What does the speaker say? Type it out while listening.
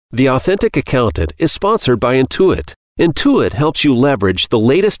The Authentic Accountant is sponsored by Intuit. Intuit helps you leverage the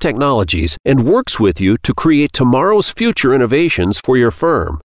latest technologies and works with you to create tomorrow's future innovations for your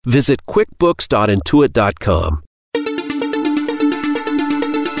firm. Visit quickbooks.intuit.com.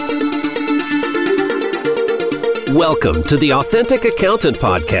 Welcome to the Authentic Accountant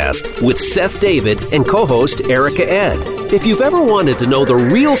Podcast with Seth David and co-host Erica Ed. If you've ever wanted to know the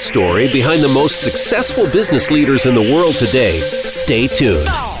real story behind the most successful business leaders in the world today, stay tuned.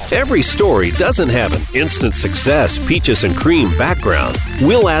 Every story doesn't have an instant success, peaches and cream background.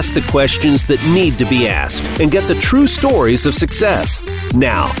 We'll ask the questions that need to be asked and get the true stories of success.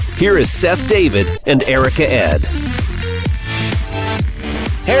 Now, here is Seth David and Erica Ed.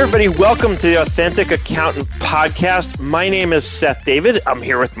 Hey everybody, welcome to the Authentic Accountant Podcast. My name is Seth David. I'm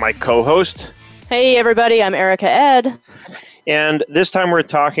here with my co-host. Hey everybody, I'm Erica Ed. And this time we're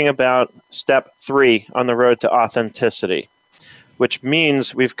talking about step 3 on the road to authenticity, which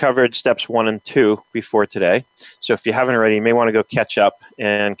means we've covered steps 1 and 2 before today. So if you haven't already, you may want to go catch up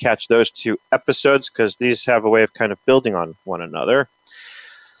and catch those 2 episodes because these have a way of kind of building on one another.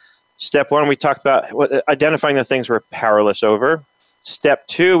 Step 1, we talked about identifying the things we're powerless over. Step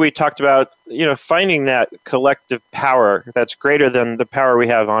 2, we talked about, finding that collective power that's greater than the power we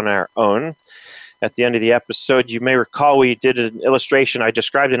have on our own. At the end of the episode, you may recall we did an illustration. I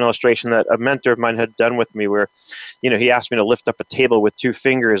described an illustration that a mentor of mine had done with me where, he asked me to lift up a table with 2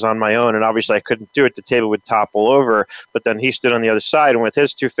 fingers on my own. And obviously I couldn't do it. The table would topple over. But then he stood on the other side. And with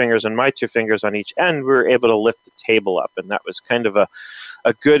his 2 fingers and my 2 fingers on each end, we were able to lift the table up. And that was kind of a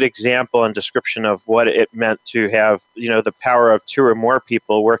good example and description of what it meant to have, the power of 2 or more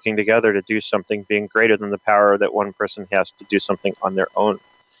people working together to do something being greater than the power that one person has to do something on their own.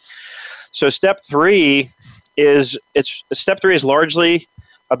 So step 3 is largely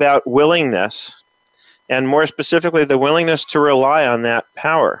about willingness, and more specifically, the willingness to rely on that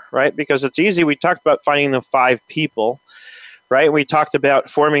power, right? Because it's easy. We talked about finding the 5 people, right? We talked about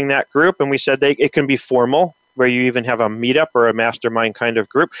forming that group, and we said it can be formal, where you even have a meetup or a mastermind kind of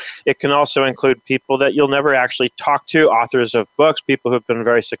group. It can also include people that you'll never actually talk to, authors of books, people who've been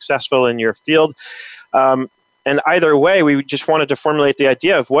very successful in your field. And either way, we just wanted to formulate the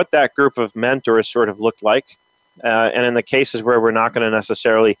idea of what that group of mentors sort of looked like. And in the cases where we're not going to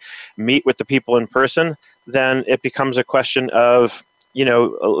necessarily meet with the people in person, then it becomes a question of,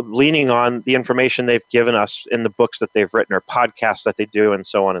 leaning on the information they've given us in the books that they've written or podcasts that they do and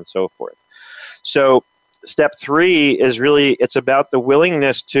so on and so forth. So step 3 is really, it's about the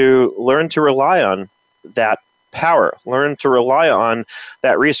willingness to learn to rely on that power, learn to rely on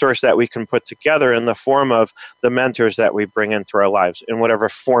that resource that we can put together in the form of the mentors that we bring into our lives in whatever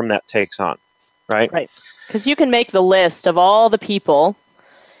form that takes on, right? Right. Because you can make the list of all the people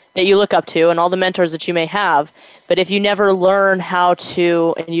that you look up to and all the mentors that you may have, but if you never learn how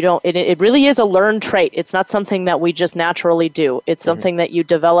to, and you don't, it really is a learned trait. It's not something that we just naturally do. It's something that you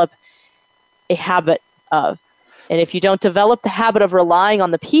develop a habit of. And if you don't develop the habit of relying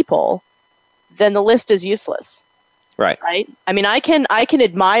on the people, then the list is useless. Right. I mean, I can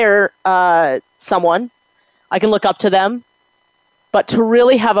admire someone, I can look up to them, but to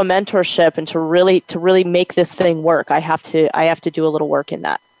really have a mentorship and to really make this thing work, I have to do a little work in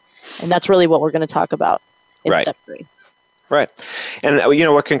that. And that's really what we're going to talk about in step 3. Right. And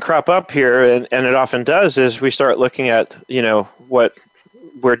what can crop up here, and it often does, is we start looking at, what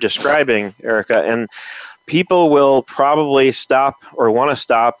we're describing, Erica, and people will probably stop or want to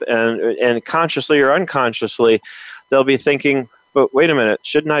stop and consciously or unconsciously, they'll be thinking, but wait a minute,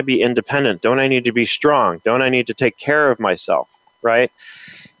 shouldn't I be independent? Don't I need to be strong? Don't I need to take care of myself, right?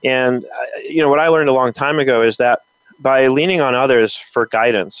 And, what I learned a long time ago is that by leaning on others for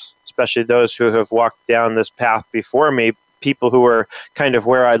guidance, especially those who have walked down this path before me, people who are kind of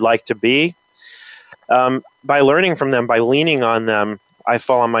where I'd like to be, by learning from them, by leaning on them, I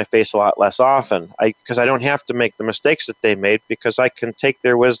fall on my face a lot less often because I don't have to make the mistakes that they made because I can take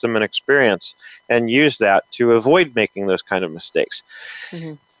their wisdom and experience and use that to avoid making those kind of mistakes.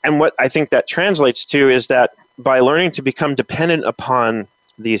 Mm-hmm. And what I think that translates to is that by learning to become dependent upon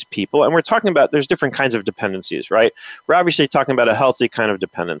these people, and we're talking about, there's different kinds of dependencies, right? We're obviously talking about a healthy kind of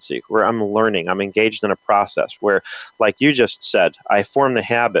dependency where I'm learning, I'm engaged in a process where, like you just said, I form the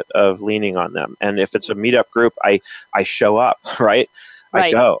habit of leaning on them. And if it's a meetup group, I show up, right? I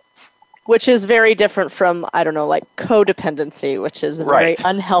go. Which is very different from, like codependency, which is a very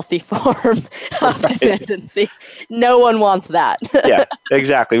unhealthy form of dependency. No one wants that. Yeah,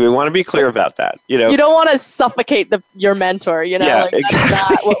 exactly. We want to be clear about that. You don't want to suffocate your mentor. Yeah, exactly. That's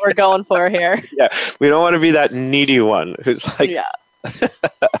not what we're going for here. Yeah, we don't want to be that needy one who's like. Yeah.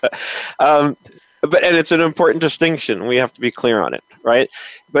 and it's an important distinction. We have to be clear on it, right?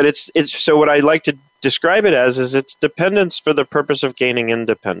 But it's so what I like to describe it as is it's dependence for the purpose of gaining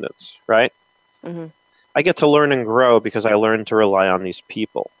independence, right? Mm-hmm. I get to learn and grow because I learn to rely on these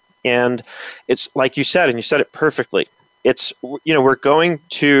people. And it's like you said, and you said it perfectly. It's, we're going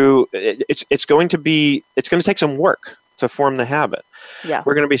to, it's going to take some work to form the habit. Yeah.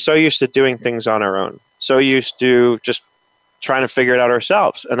 We're going to be so used to doing things on our own, so used to just trying to figure it out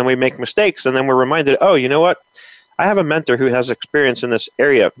ourselves. And then we make mistakes, and then we're reminded, oh, you know what? I have a mentor who has experience in this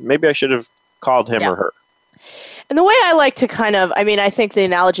area. Maybe I should have called him or her. And the way I like to I think the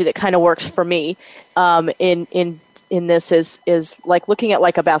analogy that kind of works for me in this is like looking at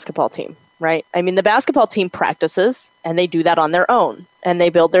like a basketball team, right? I mean, the basketball team practices and they do that on their own and they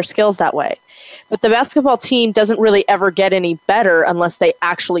build their skills that way. But the basketball team doesn't really ever get any better unless they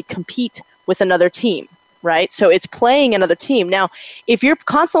actually compete with another team, right? So it's playing another team. Now, if you're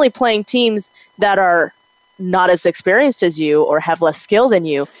constantly playing teams that are not as experienced as you or have less skill than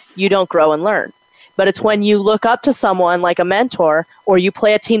you, you don't grow and learn. But it's when you look up to someone like a mentor or you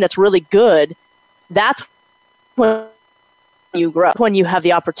play a team that's really good, that's when you grow, when you have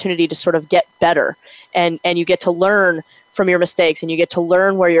the opportunity to sort of get better and you get to learn from your mistakes and you get to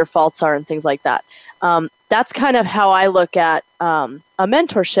learn where your faults are and things like that. That's kind of how I look at a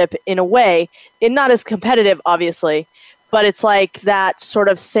mentorship in a way. It's not as competitive, obviously, but it's like that sort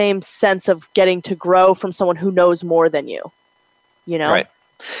of same sense of getting to grow from someone who knows more than you, Right.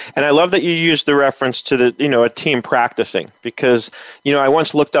 And I love that you used the reference to a team practicing because, I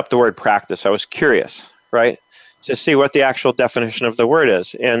once looked up the word practice. I was curious, right, to see what the actual definition of the word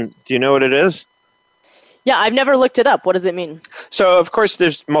is. And do you know what it is? Yeah, I've never looked it up. What does it mean? So, of course,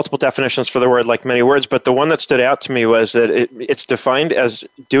 there's multiple definitions for the word, like many words, but the one that stood out to me was that it's defined as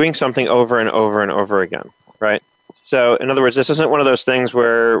doing something over and over and over again, right? So, in other words, this isn't one of those things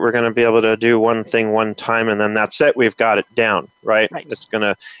where we're going to be able to do one thing one time and then that's it. We've got it down, right? It's going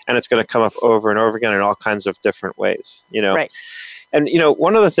to come up over and over again in all kinds of different ways, Right. And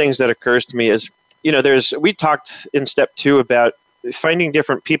one of the things that occurs to me is, we talked in step 2 about finding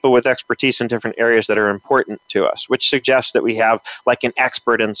different people with expertise in different areas that are important to us, which suggests that we have like an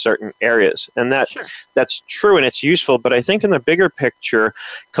expert in certain areas. And that's true and it's useful. But I think in the bigger picture,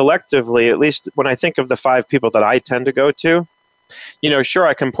 collectively, at least when I think of the 5 people that I tend to go to, sure,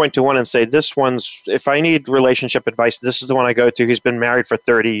 I can point to one and say, this one's, if I need relationship advice, this is the one I go to. He's been married for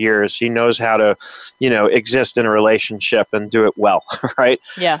 30 years. He knows how to, exist in a relationship and do it well, right?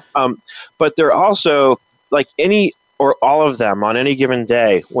 Yeah. But they're also like any or all of them on any given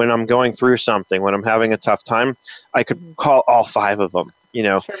day when I'm going through something, when I'm having a tough time, I could call all 5 of them,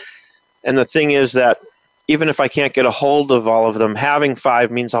 Sure. And the thing is that even if I can't get a hold of all of them, having 5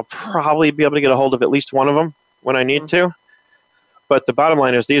 means I'll probably be able to get a hold of at least one of them when I need to. But the bottom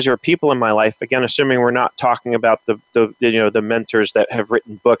line is these are people in my life, again, assuming we're not talking about the mentors that have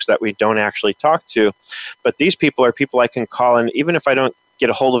written books that we don't actually talk to. But these people are people I can call, and even if I don't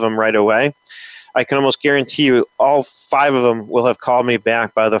get a hold of them right away, I can almost guarantee you all 5 of them will have called me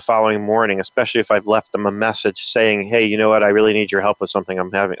back by the following morning, especially if I've left them a message saying, hey, you know what, I really need your help with something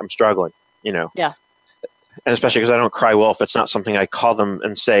I'm struggling, Yeah. And especially because I don't cry wolf, it's not something I call them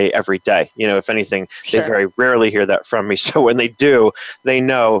and say every day. If anything, They very rarely hear that from me. So when they do, they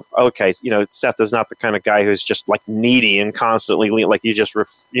know, okay, Seth is not the kind of guy who's just like needy and constantly, like you just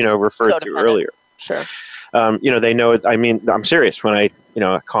referred to earlier. Sure. They know it. I mean, I'm serious when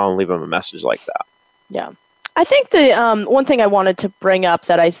I call and leave them a message like that. Yeah. I think the one thing I wanted to bring up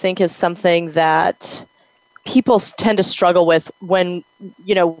that I think is something that people tend to struggle with when,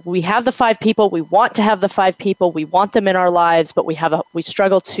 we have the 5 people, we want to have the 5 people, we want them in our lives, but we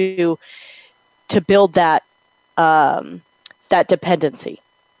struggle to build that dependency,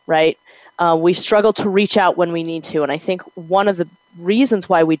 right? We struggle to reach out when we need to. And I think one of the reasons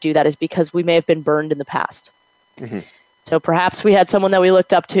why we do that is because we may have been burned in the past. Mm-hmm. So perhaps we had someone that we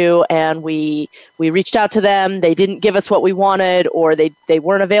looked up to and we reached out to them. They didn't give us what we wanted, or they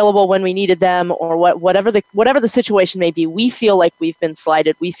weren't available when we needed them, or whatever the situation may be. We feel like we've been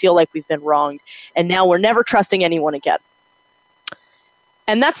slighted. We feel like we've been wronged. And now we're never trusting anyone again.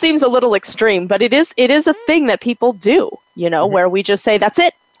 And that seems a little extreme, but it is a thing that people do, mm-hmm. where we just say, that's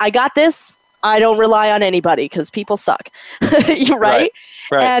it. I got this. I don't rely on anybody because people suck. Right?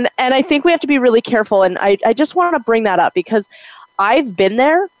 Right. And I think we have to be really careful. And I just want to bring that up because I've been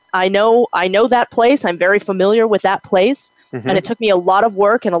there. I know that place. I'm very familiar with that place. Mm-hmm. And it took me a lot of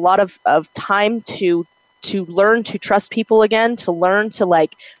work and a lot of time to learn to trust people again, to learn to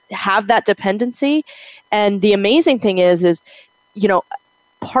like have that dependency. And the amazing thing is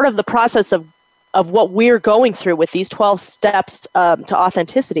part of the process of what we're going through with these 12 steps to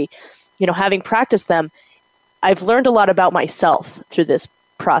authenticity having practiced them, I've learned a lot about myself through this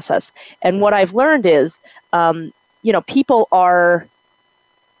process. And what I've learned is, people are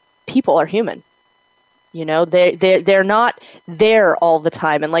human. They're not there all the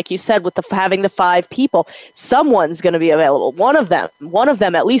time. And like you said, with having the 5 people, someone's going to be available. One of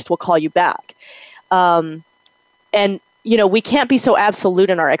them at least will call you back. We can't be so absolute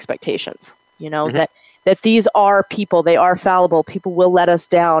in our expectations, that these are people, they are fallible. People will let us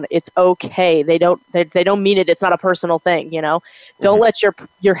down. It's okay. They don't mean it. It's not a personal thing, Don't let your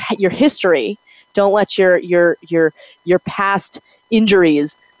history, don't let your past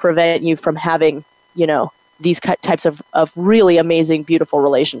injuries prevent you from having, these types of really amazing, beautiful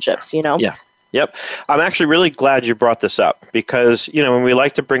relationships, Yeah. Yep. I'm actually really glad you brought this up because, when we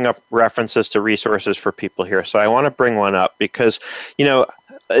like to bring up references to resources for people here. So I want to bring one up because,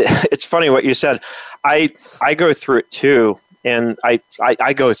 it's funny what you said. I go through it too. And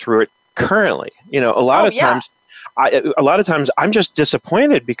I go through it currently, a lot of times. A lot of times I'm just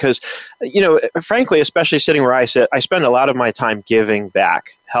disappointed because, frankly, especially sitting where I sit, I spend a lot of my time giving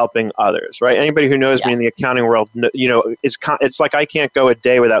back, helping others, right? Anybody who knows me in the accounting world, it's like I can't go a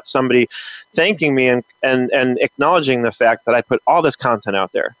day without somebody thanking me and acknowledging the fact that I put all this content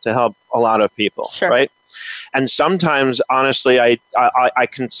out there to help a lot of people, right? And sometimes, honestly, I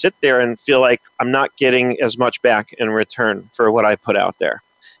can sit there and feel like I'm not getting as much back in return for what I put out there.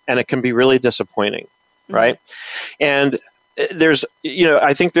 And it can be really disappointing. Right. And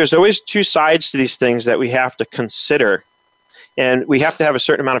I think there's always 2 sides to these things that we have to consider. And we have to have a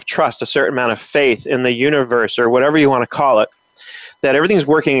certain amount of trust, a certain amount of faith in the universe or whatever you want to call it, that everything's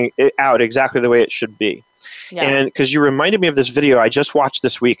working out exactly the way it should be. Yeah. And because you reminded me of this video I just watched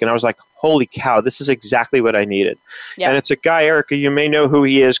this week, and I was like, holy cow, this is exactly what I needed. Yeah. And it's a guy, Erica, you may know who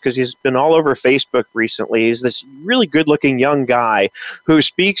he is because he's been all over Facebook recently. He's this really good-looking young guy who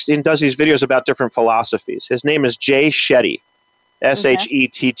speaks and does these videos about different philosophies. His name is Jay Shetty,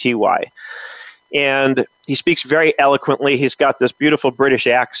 Shetty. And he speaks very eloquently. He's got this beautiful British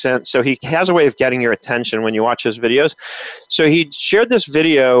accent. So he has a way of getting your attention when you watch his videos. So he shared this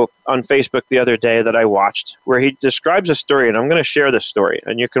video on Facebook the other day that I watched where he describes a story. And I'm going to share this story.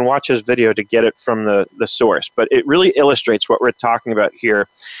 And you can watch his video to get it from the source. But it really illustrates what we're talking about here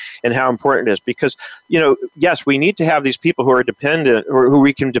and how important it is. Because, yes, we need to have these people who are dependent or who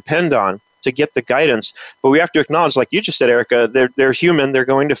we can depend on to get the guidance, but we have to acknowledge, like you just said, Erica, they're human. They're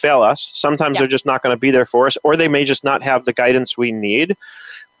going to fail us. Sometimes they're just not going to be there for us, or they may just not have the guidance we need,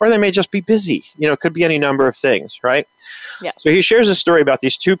 or they may just be busy. It could be any number of things, right? Yeah. So he shares a story about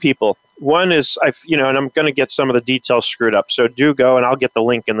these 2 people. One is, and I'm going to get some of the details screwed up, so do go, and I'll get the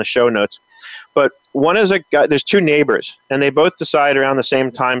link in the show notes. But one is a guy. There's 2 neighbors, and they both decide around the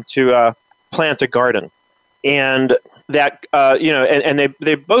same time to plant a garden. And that, and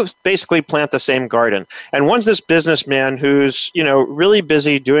they both basically plant the same garden. And one's this businessman who's, really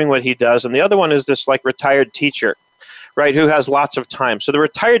busy doing what he does. And the other one is this like retired teacher, right, who has lots of time. So the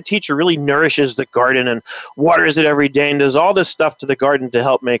retired teacher really nourishes the garden and waters it every day and does all this stuff to the garden to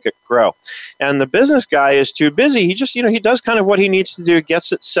help make it grow. And the business guy is too busy. He just, he does kind of what he needs to do,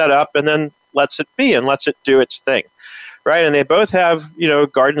 gets it set up, and then lets it be and lets it do its thing. Right, and they both have,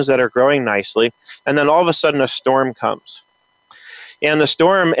 gardens that are growing nicely, and then all of a sudden a storm comes. And the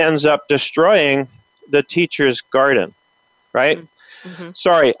storm ends up destroying the teacher's garden, right? Mm-hmm.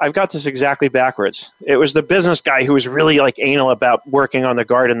 Sorry, I've got this exactly backwards. It was the business guy who was really anal about working on the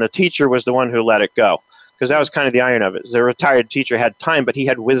garden. The teacher was the one who let it go, because that was kind of the iron of it. The retired teacher had time, but he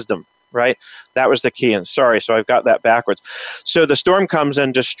had wisdom. Right? That was the key. And sorry, so I've got that backwards. So the storm comes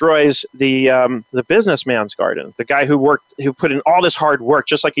and destroys the businessman's garden, the guy who put in all this hard work,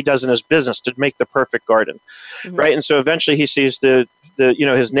 just like he does in his business, to make the perfect garden. Mm-hmm. Right? And so eventually he sees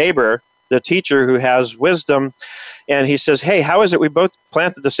his neighbor, the teacher who has wisdom, and he says, hey, how is it we both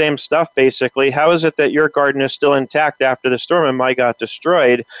planted the same stuff, basically? How is it that your garden is still intact after the storm and mine got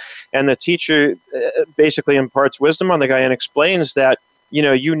destroyed? And the teacher basically imparts wisdom on the guy and explains that,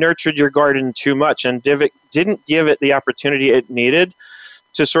 you nurtured your garden too much and didn't give it the opportunity it needed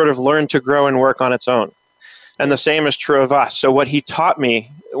to sort of learn to grow and work on its own. And the same is true of us. So what he taught me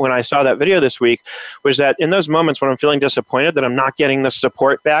when I saw that video this week was that in those moments when I'm feeling disappointed that I'm not getting the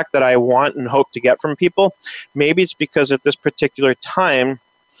support back that I want and hope to get from people, maybe it's because at this particular time,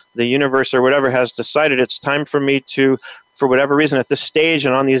 the universe or whatever has decided it's time for me to, for whatever reason, at this stage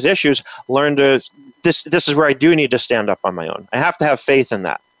and on these issues, learn to, this is where I do need to stand up on my own. I have to have faith in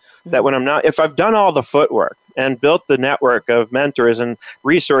that. That when I'm not, if I've done all the footwork and built the network of mentors and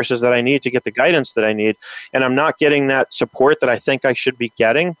resources that I need to get the guidance that I need, and I'm not getting that support that I think I should be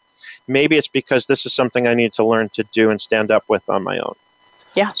getting, maybe it's because this is something I need to learn to do and stand up with on my own.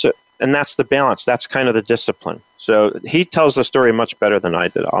 Yeah. And that's the balance. That's kind of the discipline. So he tells the story much better than I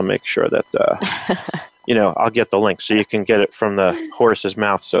did. I'll make sure that, I'll get the link so you can get it from the horse's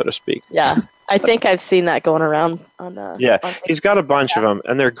mouth, so to speak. Yeah. I think I've seen that going around on he's got a bunch of them,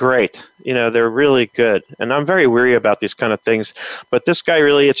 and they're great. They're really good. And I'm very weary about these kind of things. But this guy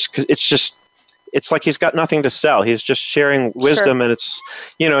really, it's like he's got nothing to sell. He's just sharing wisdom, Sure. and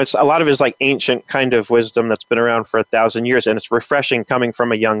it's a lot of his like ancient kind of wisdom that's been around for 1,000 years, and it's refreshing coming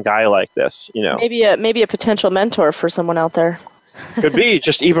from a young guy like this. Maybe a potential mentor for someone out there. Could be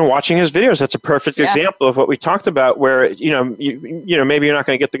just even watching his videos. That's a perfect example of what we talked about, where maybe you're not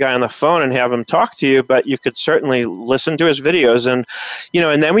going to get the guy on the phone and have him talk to you, but you could certainly listen to his videos, and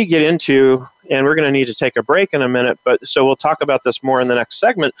and then we get into, and we're going to need to take a break in a minute, but so we'll talk about this more in the next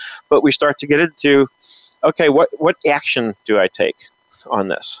segment. But we start to get into, okay, what action do I take on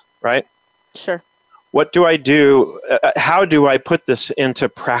this, right? Sure. What do I do? How do I put this into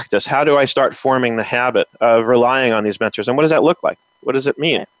practice? How do I start forming the habit of relying on these mentors? And what does that look like? What does it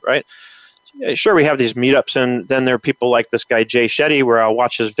mean, right? Sure, we have these meetups, and then there are people like this guy, Jay Shetty, where I'll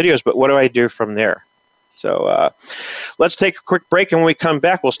watch his videos, but what do I do from there? So let's take a quick break, and when we come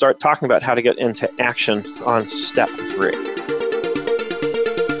back, we'll start talking about how to get into action on step 3.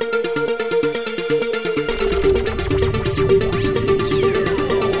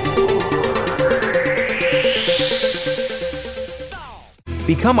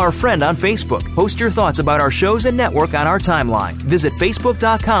 Become our friend on Facebook. Post your thoughts about our shows and network on our timeline. Visit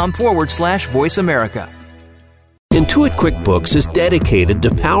facebook.com/Voice America. Intuit QuickBooks is dedicated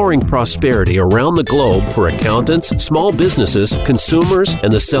to powering prosperity around the globe for accountants, small businesses, consumers,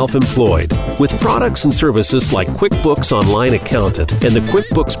 and the self-employed. With products and services like QuickBooks Online Accountant and the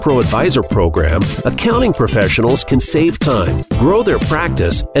QuickBooks Pro Advisor program, accounting professionals can save time, grow their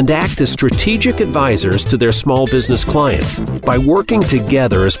practice, and act as strategic advisors to their small business clients. By working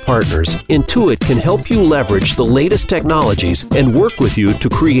together as partners, Intuit can help you leverage the latest technologies and work with you to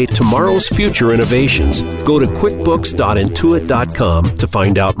create tomorrow's future innovations. Go to QuickBooks.intuit.com to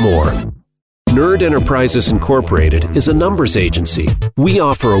find out more. Nerd Enterprises Incorporated is a numbers agency. We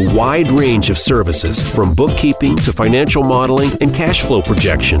offer a wide range of services, from bookkeeping to financial modeling and cash flow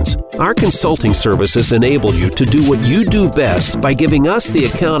projections. Our consulting services enable you to do what you do best by giving us the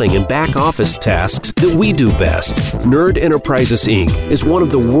accounting and back office tasks that we do best. Nerd Enterprises Inc. is one of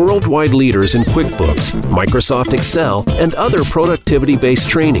the worldwide leaders in QuickBooks, Microsoft Excel, and other productivity-based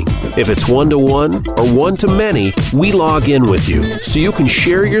training. If it's one-to-one or one-to-many, we log in with you so you can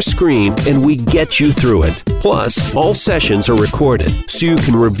share your screen and we get you through it. Plus, all sessions are recorded, so you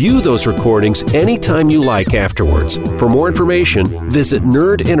can review those recordings anytime you like afterwards. For more information, visit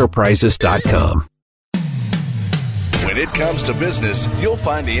nerdenterprises.com. When it comes to business, you'll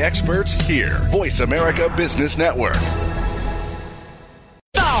find the experts here. Voice America Business Network.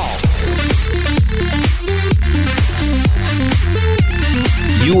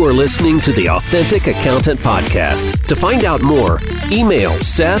 You are listening to the Authentic Accountant Podcast. To find out more, email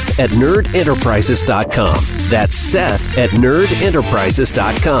Seth@nerdenterprises.com. That's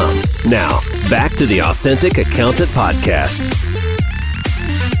Seth@nerdenterprises.com. Now, back to the Authentic Accountant Podcast.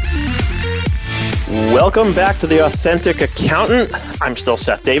 Welcome back to the Authentic Accountant. I'm still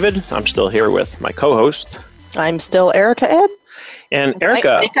Seth David. I'm still here with my co-host. I'm still Erica Ed. And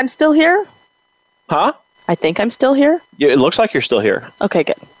Erica. I think I'm still here. Huh? I think I'm still here. Yeah, it looks like you're still here. Okay,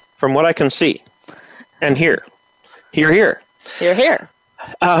 good. From what I can see. And hear. Hear, hear. You're here.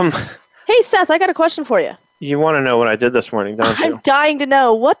 Hey, Seth, I got a question for you. You want to know what I did this morning, don't you? I'm dying to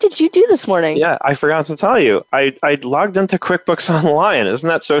know. What did you do this morning? Yeah, I forgot to tell you. I logged into QuickBooks Online. Isn't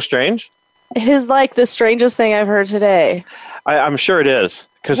that so strange? It is like the strangest thing I've heard today. I'm sure it is.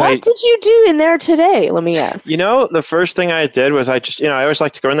 What did you do in there today? Let me ask. The first thing I did was I always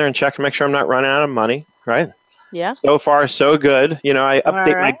like to go in there and check and make sure I'm not running out of money, right? Yeah. So far, so good. I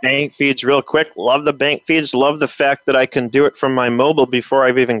update my bank feeds real quick. Love the bank feeds. Love the fact that I can do it from my mobile before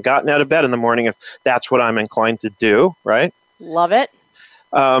I've even gotten out of bed in the morning, if that's what I'm inclined to do, right? Love it.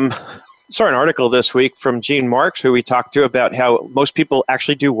 Saw an article this week from Gene Marks, who we talked to, about how most people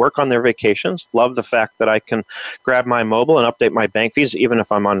actually do work on their vacations. Love the fact that I can grab my mobile and update my bank feeds even if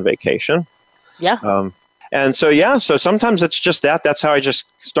I'm on vacation. Yeah. So sometimes it's just that. That's how I just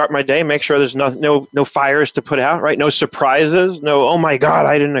start my day, make sure there's no fires to put out, right? No surprises, no, oh my God,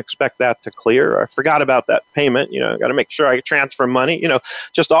 I didn't expect that to clear. I forgot about that payment. Got to make sure I transfer money,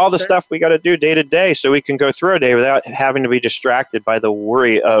 just all the stuff we got to do day to day so we can go through our day without having to be distracted by the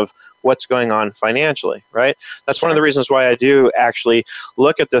worry of what's going on financially, right? That's one of the reasons why I do actually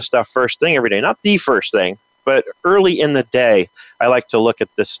look at this stuff first thing every day. Not the first thing, but early in the day, I like to look at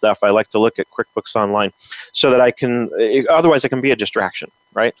this stuff. I like to look at QuickBooks Online so that I can, otherwise it can be a distraction,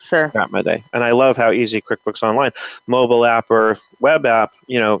 right? Sure. Throughout my day. And I love how easy QuickBooks Online, mobile app or web app,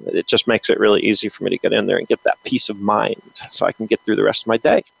 it just makes it really easy for me to get in there and get that peace of mind so I can get through the rest of my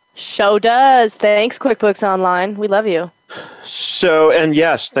day. Show does. Thanks, QuickBooks Online. We love you. So, and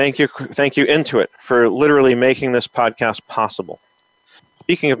yes, thank you, Intuit, for literally making this podcast possible.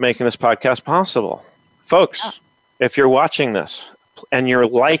 Speaking of making this podcast possible, folks, if you're watching this and you're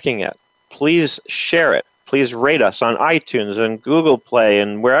liking it, please share it. Please rate us on iTunes and Google Play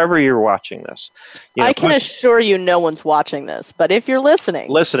and wherever you're watching this. I can assure you no one's watching this, but if you're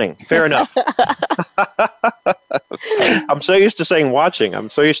listening, fair enough. I'm so used to saying watching. I'm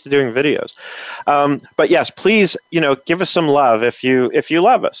so used to doing videos. But yes, please, give us some love. If you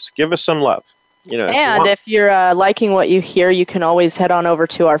love us, give us some love. And if you're liking what you hear, you can always head on over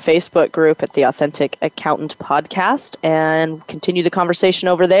to our Facebook group at the Authentic Accountant Podcast and continue the conversation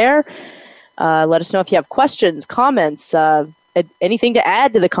over there. Let us know if you have questions, comments, anything to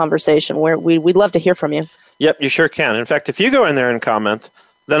add to the conversation. We'd love to hear from you. Yep, you sure can. In fact, if you go in there and comment,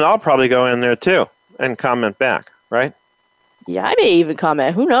 then I'll probably go in there too and comment back, right? Yeah, I may even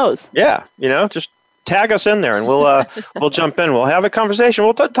comment. Who knows? Yeah, just tag us in there and we'll jump in. We'll have a conversation.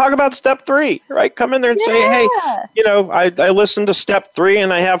 We'll talk about step 3, right? Come in there and say, hey, I listened to step 3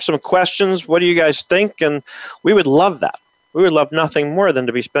 and I have some questions. What do you guys think? And we would love that. We would love nothing more than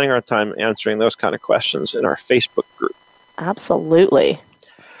to be spending our time answering those kind of questions in our Facebook group. Absolutely.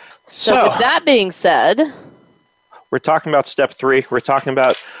 So with that being said, we're talking about step 3. We're talking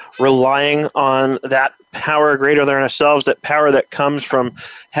about relying on that power greater than ourselves, that power that comes from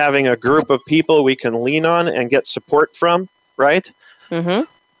having a group of people we can lean on and get support from, right? Mm-hmm.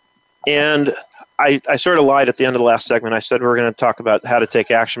 And I sort of lied at the end of the last segment. I said we were going to talk about how to take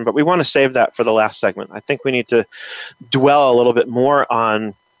action, but we want to save that for the last segment. I think we need to dwell a little bit more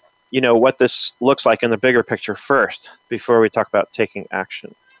on, what this looks like in the bigger picture first before we talk about taking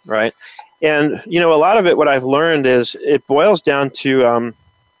action, right? And, a lot of it, what I've learned is it boils down to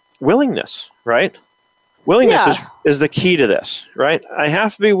willingness, right? Willingness is the key to this, right? I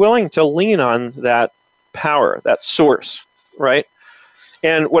have to be willing to lean on that power, that source, right?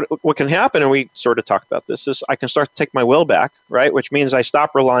 And what can happen, and we sort of talked about this, is I can start to take my will back, right? Which means I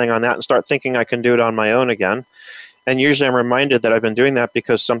stop relying on that and start thinking I can do it on my own again. And usually I'm reminded that I've been doing that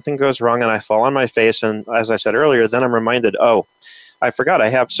because something goes wrong and I fall on my face. And as I said earlier, then I'm reminded, I forgot I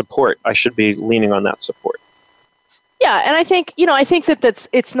have support. I should be leaning on that support. Yeah, and I think that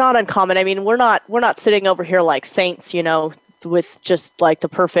it's not uncommon. I mean, we're not sitting over here like saints, with just like the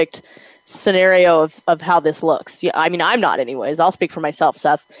perfect scenario of how this looks. Yeah, I mean, I'm not anyways. I'll speak for myself,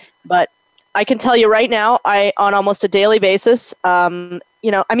 Seth. But I can tell you right now, on almost a daily basis, humanity,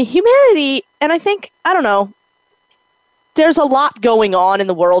 and there's a lot going on in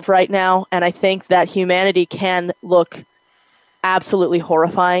the world right now, and I think that humanity can look absolutely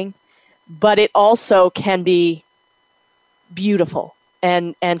horrifying, but it also can be beautiful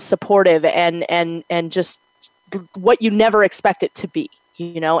and supportive and just what you never expect it to be.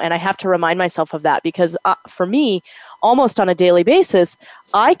 And I have to remind myself of that because for me, almost on a daily basis,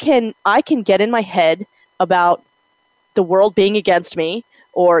 I can get in my head about the world being against me,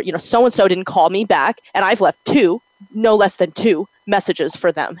 or so-and-so didn't call me back, and I've left no less than 2 messages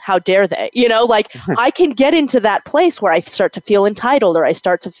for them. How dare they? I can get into that place where I start to feel entitled, or I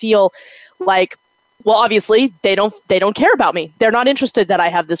start to feel like, well, obviously they don't care about me. They're not interested that I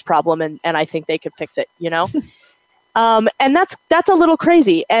have this problem, and I think they could fix it. And that's a little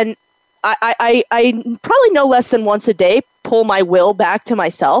crazy. And I probably no less than once a day pull my will back to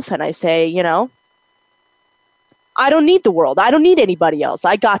myself and I say, I don't need the world. I don't need anybody else.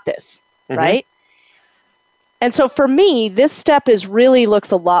 I got this. Mm-hmm. Right. And so for me, this step really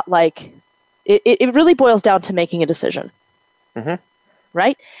looks a lot like it really boils down to making a decision. Mm-hmm.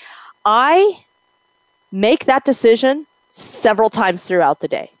 Right. I make that decision several times throughout the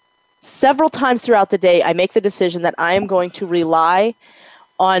day. Several times throughout the day, I make the decision that I am going to rely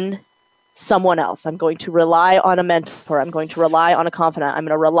on someone else. I'm going to rely on a mentor. I'm going to rely on a confidant. I'm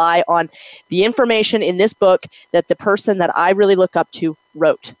going to rely on the information in this book that the person that I really look up to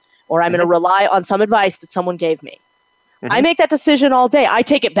wrote. Or I'm going to rely on some advice that someone gave me. Mm-hmm. I make that decision all day. I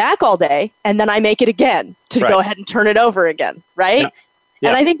take it back all day, and then I make it again to go ahead and turn it over again, right? Yeah. Yeah.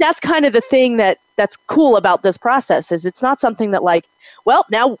 And I think that's kind of the thing that's cool about this process is it's not something that like, well,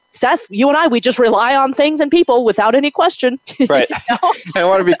 now, Seth, you and I, we just rely on things and people without any question. Right. I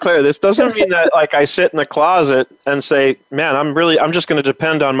want to be clear. This doesn't mean that like I sit in the closet and say, man, I'm just going to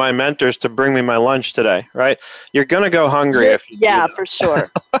depend on my mentors to bring me my lunch today, right? You're going to go hungry if you do that. For sure.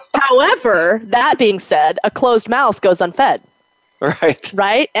 However, that being said, a closed mouth goes unfed. Right.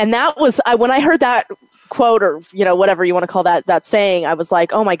 Right. And that was, when I heard that quote, or, whatever you want to call that saying, I was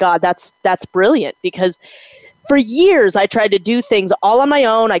like, oh my God, that's brilliant. Because for years I tried to do things all on my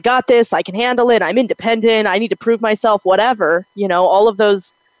own. I got this, I can handle it, I'm independent, I need to prove myself, whatever, all of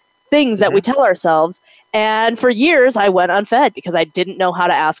those things that we tell ourselves. And for years I went unfed because I didn't know how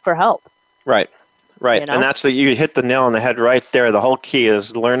to ask for help. Right. And that's you hit the nail on the head right there. The whole key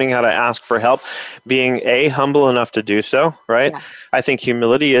is learning how to ask for help, being humble enough to do so, right? Yeah. I think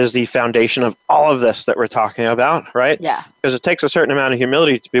humility is the foundation of all of this that we're talking about, right? Yeah. Because it takes a certain amount of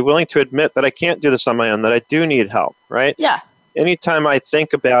humility to be willing to admit that I can't do this on my own, that I do need help, right? Yeah. Anytime I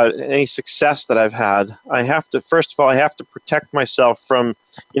think about any success that I've had, I have to protect myself from,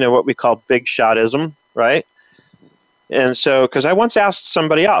 what we call big shotism, right? And so, because I once asked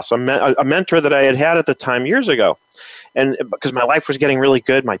somebody else, a mentor that I had at the time years ago, and because my life was getting really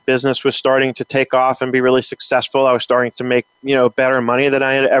good, my business was starting to take off and be really successful. I was starting to make, better money than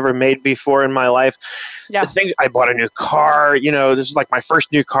I had ever made before in my life. Yeah. I bought a new car, this is like my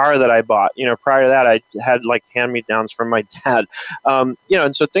first new car that I bought. Prior to that, I had like hand-me-downs from my dad.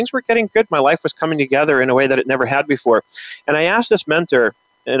 And so things were getting good. My life was coming together in a way that it never had before. And I asked this mentor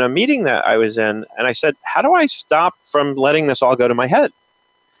in a meeting that I was in, and I said, how do I stop from letting this all go to my head?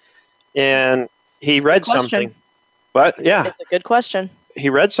 And he read something. But yeah. It's a good question.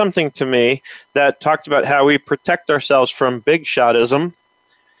 He read something to me that talked about how we protect ourselves from big shotism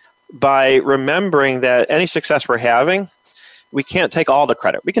by remembering that any success we're having, we can't take all the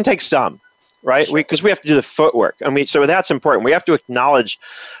credit. We can take some. Right? Because we have to do the footwork. So that's important. We have to acknowledge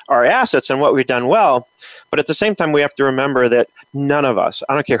our assets and what we've done well. But at the same time, we have to remember that none of us,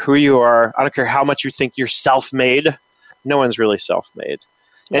 I don't care who you are, I don't care how much you think you're self-made, no one's really self-made.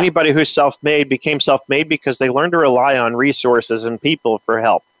 Yeah. Anybody who's self-made became self-made because they learned to rely on resources and people for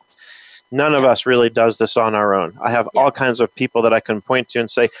help. None of us really does this on our own. I have all kinds of people that I can point to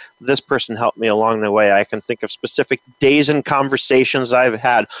and say, this person helped me along the way. I can think of specific days and conversations I've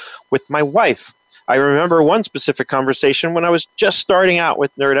had with my wife. I remember one specific conversation when I was just starting out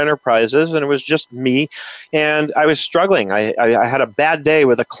with Nerd Enterprises, and it was just me, and I was struggling. I had a bad day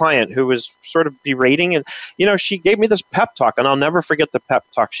with a client who was sort of berating, and she gave me this pep talk, and I'll never forget the pep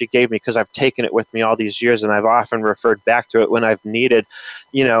talk she gave me because I've taken it with me all these years, and I've often referred back to it when I've needed,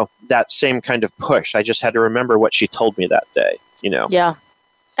 that same kind of push. I just had to remember what she told me that day. Yeah.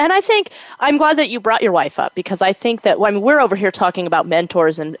 And I think I'm glad that you brought your wife up, because I think that we're over here talking about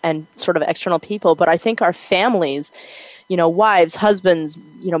mentors and sort of external people, but I think our families, wives, husbands,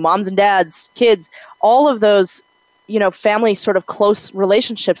 moms and dads, kids, all of those, family sort of close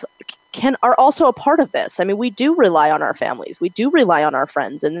relationships are also a part of this. We do rely on our families. We do rely on our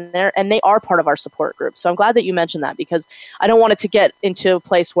friends, and they are part of our support group. So I'm glad that you mentioned that, because I don't want it to get into a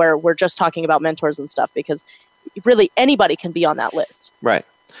place where we're just talking about mentors and stuff, because really anybody can be on that list. Right.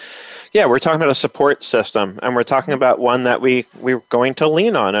 Yeah, we're talking about a support system, and we're talking about one that we're going to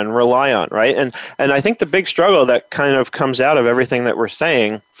lean on and rely on, right? And I think the big struggle that kind of comes out of everything that we're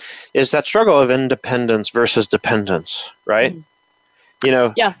saying is that struggle of independence versus dependence, right?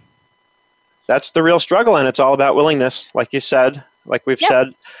 Yeah. That's the real struggle, and it's all about willingness, like you said, like we've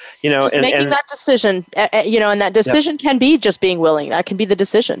said. Just making that decision, and that decision can be just being willing. That can be the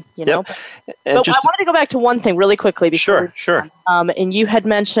decision, But I wanted to go back to one thing really quickly. Before, Sure. And you had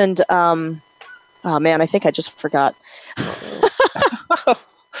mentioned, oh man, I think I just forgot.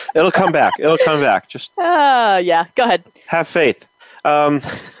 It'll come back. Just yeah, go ahead. Have faith.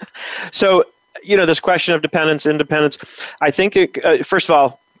 So, this question of dependence, independence, I think, first of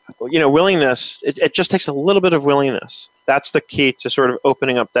all, willingness, it just takes a little bit of willingness. That's the key to sort of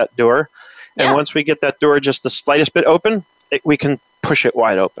opening up that door. And once we get that door just the slightest bit open, we can push it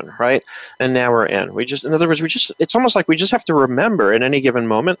wide open, right? And now we're in. In other words, it's almost like we just have to remember in any given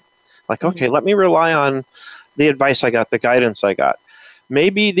moment, like, okay, let me rely on the advice I got, the guidance I got.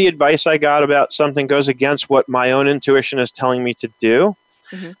 Maybe the advice I got about something goes against what my own intuition is telling me to do.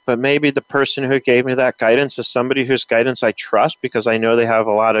 Mm-hmm. But maybe the person who gave me that guidance is somebody whose guidance I trust, because I know they have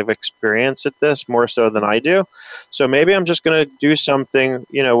a lot of experience at this, more so than I do. So maybe I'm just going to do something,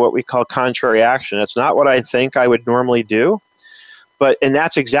 what we call contrary action. It's not what I think I would normally do. And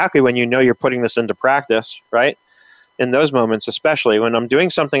that's exactly when you're putting this into practice, right? In those moments, especially when I'm doing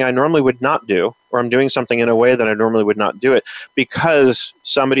something I normally would not do, or I'm doing something in a way that I normally would not do it, because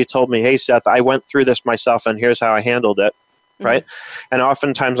somebody told me, hey, Seth, I went through this myself and here's how I handled it. Right. And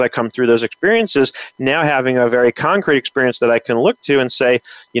oftentimes I come through those experiences now having a very concrete experience that I can look to and say,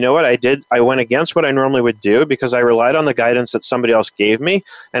 you know what I did? I went against what I normally would do because I relied on the guidance that somebody else gave me.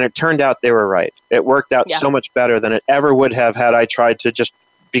 And it turned out they were right. It worked out so much better than it ever would have had I tried to just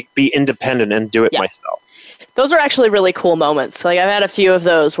be independent and do it myself. those are actually really cool moments. Like I've had a few of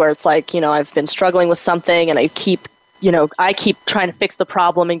those where it's like, I've been struggling with something and I keep trying to fix the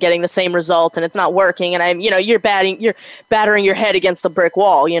problem and getting the same result and it's not working. And you're battering your head against the brick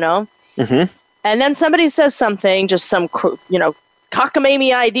wall, Mm-hmm. And then somebody says something, just some,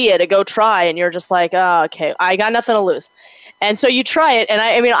 cockamamie idea to go try. And you're just like, oh, okay, I got nothing to lose. And so you try it, and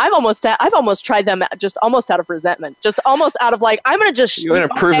I've almost tried them just almost out of resentment, just almost out of like, I'm going to just... You're going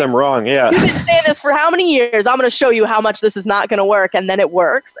to prove them wrong, yeah. You've been saying this for how many years? I'm going to show you how much this is not going to work, and then it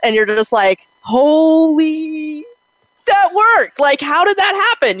works, and you're just like, holy, that worked! Like, how did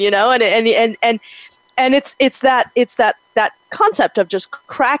that happen? And it's that concept of just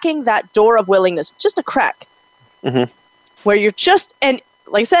cracking that door of willingness, just a crack, mm-hmm. where you're just and.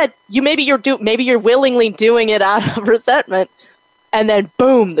 Like I said, maybe you're willingly doing it out of resentment, and then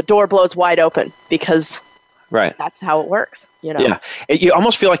boom, the door blows wide open because that's how it works. Yeah, you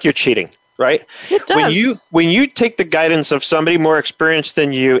almost feel like you're cheating, right? It does. When you take the guidance of somebody more experienced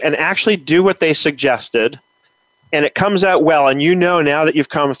than you and actually do what they suggested, and it comes out well, and now that you've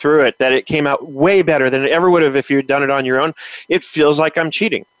come through it, that it came out way better than it ever would have if you'd done it on your own. It feels like I'm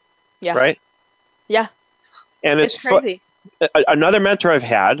cheating. Yeah. Right. Yeah. And it's crazy. Another mentor I've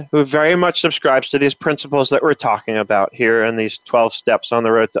had who very much subscribes to these principles that we're talking about here and these 12 steps on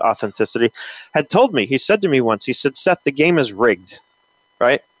the road to authenticity had told me, he said to me once, he said, Seth, the game is rigged,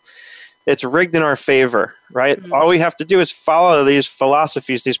 right? It's rigged in our favor, right? Mm-hmm. All we have to do is follow these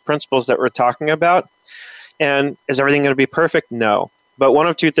philosophies, these principles that we're talking about. And is everything going to be perfect? No. But one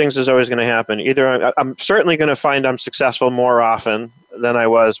of two things is always going to happen. Either I'm certainly going to find I'm successful more often than I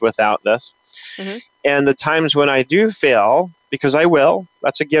was without this. Mm-hmm. And the times when I do fail, because I will,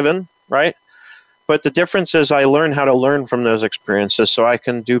 that's a given, right? But the difference is I learn how to learn from those experiences so I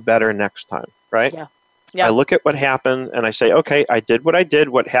can do better next time, right? Yeah. Yeah. I look at what happened and I say, okay, I did what I did.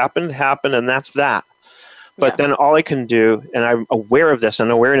 What happened, and that's that. But then all I can do, and I'm aware of this, and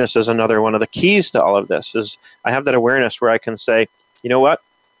awareness is another one of the keys to all of this, is I have that awareness where I can say, you know what?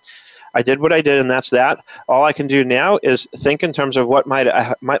 I did what I did, and that's that. All I can do now is think in terms of what might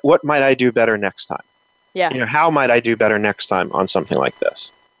I do better next time. Yeah. How might I do better next time on something like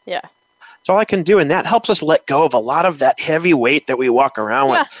this? Yeah. That's all I can do, and that helps us let go of a lot of that heavy weight that we walk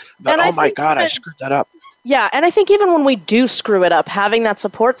around with. But oh my God, I screwed that up. Yeah, and I think even when we do screw it up, having that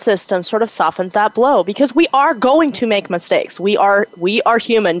support system sort of softens that blow because we are going to make mistakes. We are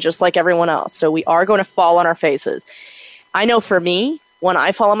human just like everyone else, so we are going to fall on our faces. I know for me, when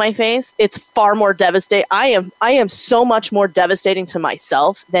I fall on my face, it's far more devastating. I am so much more devastating to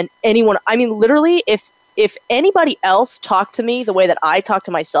myself than anyone. I mean, literally, if anybody else talked to me the way that I talk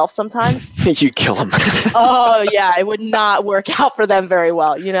to myself sometimes, you'd kill them. Oh yeah, it would not work out for them very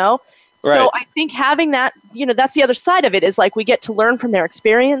well, Right. So I think having that, that's the other side of it is like we get to learn from their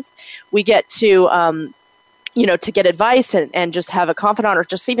experience. We get to, to get advice and just have a confidant or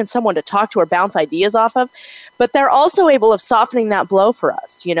just even someone to talk to or bounce ideas off of. But they're also able of softening that blow for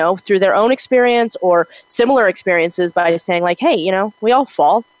us, through their own experience or similar experiences by saying like, hey, we all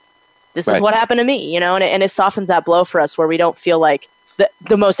fall. This is what happened to me, and it softens that blow for us where we don't feel like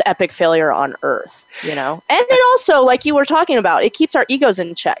the most epic failure on earth, And it also, like you were talking about, it keeps our egos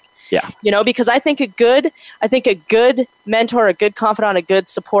in check. Yeah. Because I think a good mentor, a good confidant, a good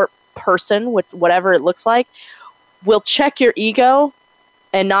support person, with whatever it looks like, will check your ego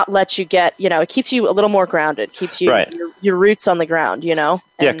and not let you get, it keeps you a little more grounded, keeps you your roots on the ground, Yeah,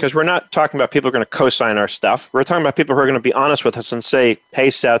 because we're not talking about people who are going to co-sign our stuff. We're talking about people who are going to be honest with us and say, hey,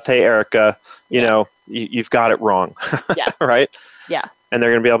 Seth, hey, Erica, you've got it wrong. Yeah. Right? Yeah. And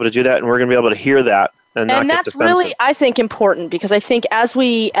they're going to be able to do that, and we're going to be able to hear that. And that's really, I think, important because I think as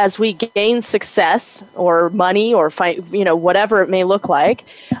we gain success or money or whatever it may look like,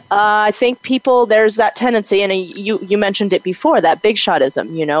 I think there's that tendency, and you mentioned it before, that big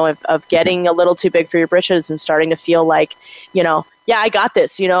shotism, of getting a little too big for your britches and starting to feel like, yeah, I got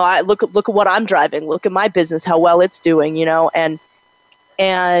this, I look at what I'm driving, look at my business, how well it's doing,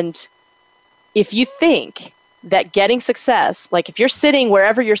 and if you think that getting success, like if you're sitting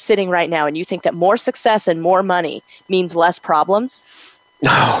wherever you're sitting right now and you think that more success and more money means less problems,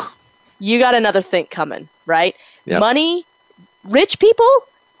 no, you got another think coming, right? Yep. Money, rich people,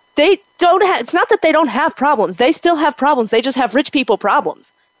 they don't have, it's not that they don't have problems. They still have problems. They just have rich people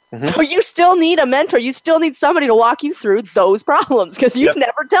problems. Mm-hmm. So you still need a mentor. You still need somebody to walk you through those problems because you've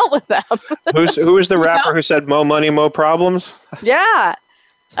never dealt with them. Who was the rapper who said, "Mo money, mo problems"? Yeah.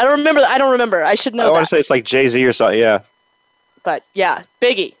 I don't remember. I should know. I want to say it's like Jay-Z or something. Yeah. But yeah,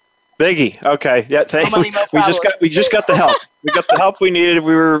 Biggie. Okay. Yeah. We just got the help. We got the help we needed.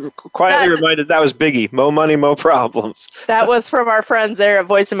 We were quietly reminded that was Biggie. Mo money, mo problems. That was from our friends there at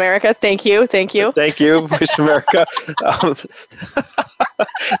Voice America. Thank you. Thank you, Voice America.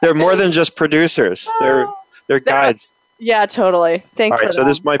 They're more than just producers. They're guides. Yeah, totally. Thanks for that. So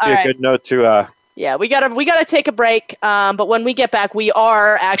this might be a good note to... Yeah, we gotta take a break. But when we get back, we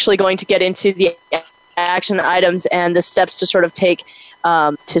are actually going to get into the action items and the steps to sort of take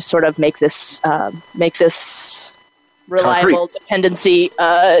to sort of make this reliable concrete dependency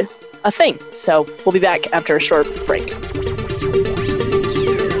a thing. So we'll be back after a short break.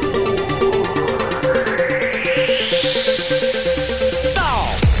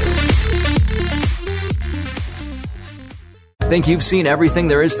 Think you've seen everything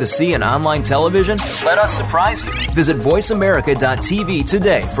there is to see in online television? Let us surprise you. Visit voiceamerica.tv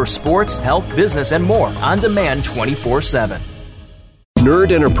today for sports, health, business, and more on demand 24/7.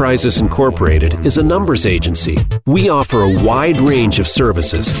 Nerd Enterprises Incorporated is a numbers agency. We offer a wide range of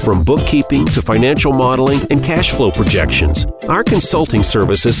services, from bookkeeping to financial modeling and cash flow projections. Our consulting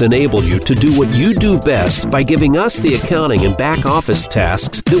services enable you to do what you do best by giving us the accounting and back office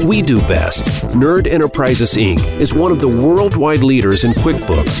tasks that we do best. Nerd Enterprises Inc. is one of the worldwide leaders in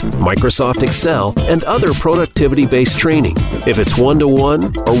QuickBooks, Microsoft Excel, and other productivity-based training. If it's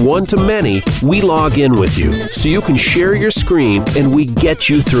one-to-one or one-to-many, we log in with you so you can share your screen and we get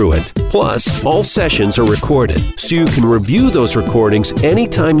you through it. Plus, all sessions are recorded, so you can review those recordings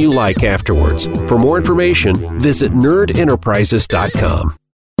anytime you like afterwards. For more information, visit nerdenterprises.com.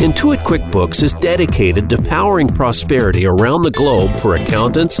 Intuit QuickBooks is dedicated to powering prosperity around the globe for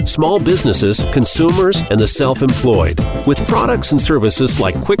accountants, small businesses, consumers, and the self-employed. With products and services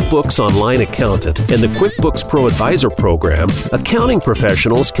like QuickBooks Online Accountant and the QuickBooks Pro Advisor program, accounting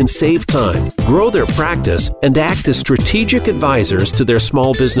professionals can save time, grow their practice, and act as strategic advisors to their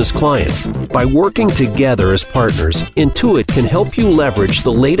small business clients. By working together as partners, Intuit can help you leverage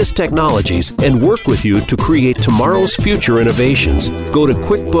the latest technologies and work with you to create tomorrow's future innovations. Go to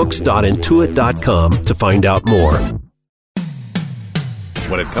QuickBooks.intuit.com to find out more.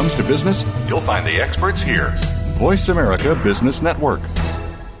 When it comes to business, you'll find the experts here. Voice America Business Network.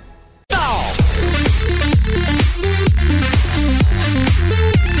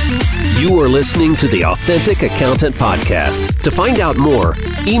 You are listening to the Authentic Accountant Podcast. To find out more,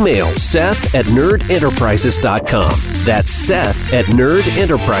 email Seth@nerdenterprises.com. That's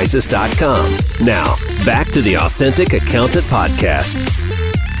Seth@nerdenterprises.com. Now, back to the Authentic Accountant Podcast.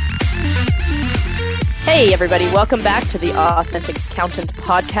 Hey, everybody. Welcome back to the Authentic Accountant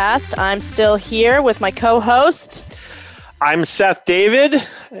Podcast. I'm still here with my co-host. I'm Seth David,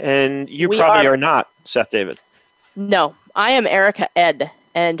 and you probably are not Seth David. No, I am Erica Ed,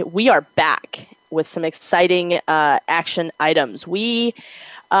 and we are back with some exciting action items. We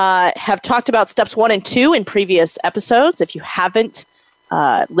have talked about steps 1 and 2 in previous episodes. If you haven't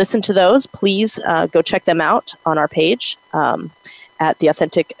listened to those, please go check them out on our page at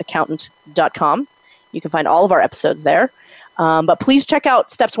theauthenticaccoutant.com. You can find all of our episodes there. But please check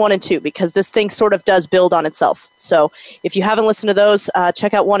out steps 1 and 2 because this thing sort of does build on itself. So if you haven't listened to those,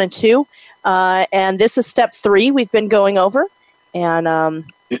 check out 1 and 2. And this is step 3 we've been going over. And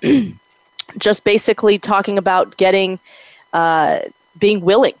just basically talking about getting, being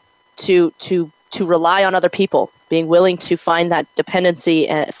willing to rely on other people, being willing to find that dependency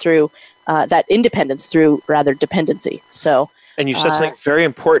through that independence through rather dependency. So. And you said something very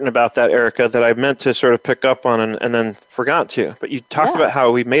important about that, Erica, that I meant to sort of pick up on and then forgot to. But you talked about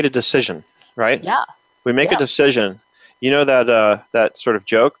how we made a decision, right? Yeah. We make a decision. You know that sort of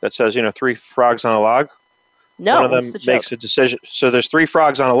joke that says, 3 frogs on a log? No, one of them makes a decision. So there's 3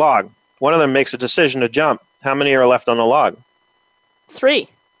 frogs on a log. One of them makes a decision to jump. How many are left on the log? 3.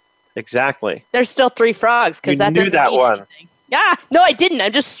 Exactly. There's still 3 frogs because that knew that one. Anything. Yeah. No, I didn't.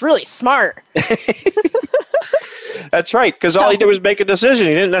 I'm just really smart. That's right, because all he did was make a decision.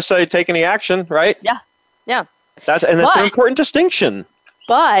 He didn't necessarily take any action, right? Yeah. That's an important distinction.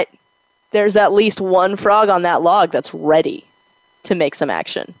 But there's at least 1 frog on that log that's ready to make some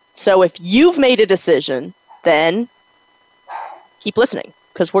action. So if you've made a decision, then keep listening,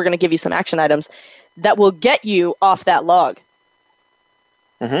 because we're going to give you some action items that will get you off that log.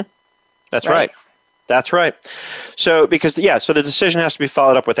 Mm-hmm. That's right. That's right. So so the decision has to be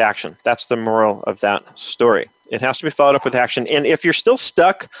followed up with action. That's the moral of that story. It has to be followed up with action. And if you're still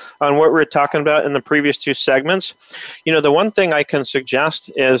stuck on what we were talking about in the previous 2 segments, the one thing I can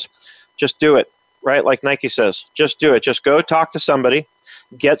suggest is just do it, right? Like Nike says, just do it. Just go talk to somebody,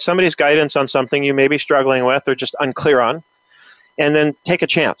 get somebody's guidance on something you may be struggling with or just unclear on, and then take a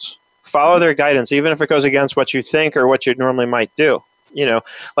chance. Follow their guidance, even if it goes against what you think or what you normally might do.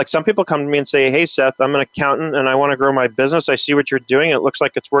 Like some people come to me and say, hey, Seth, I'm an accountant and I want to grow my business. I see what you're doing. It looks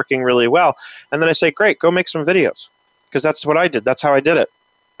like it's working really well. And then I say, great, go make some videos, because that's what I did. That's how I did it.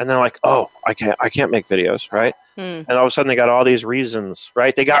 And they're like, oh, I can't make videos, right? And all of a sudden they got all these reasons,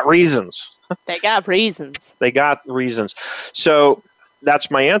 right? They got reasons. They got reasons. So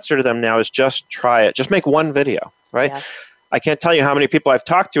that's my answer to them now, is just try it. Just make one video, right? Yeah. I can't tell you how many people I've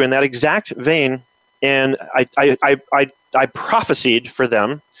talked to in that exact vein. And I prophesied for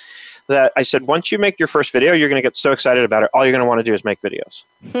them that I said, once you make your first video, you're going to get so excited about it. All you're going to want to do is make videos.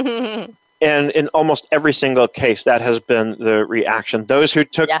 And in almost every single case, that has been the reaction. Those who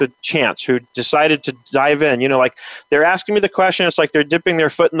took the chance, who decided to dive in, like they're asking me the question. It's like they're dipping their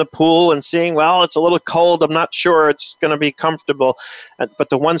foot in the pool and seeing, well, it's a little cold. I'm not sure it's going to be comfortable.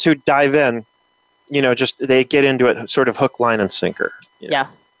 But the ones who dive in, just they get into it sort of hook, line, and sinker. Yeah.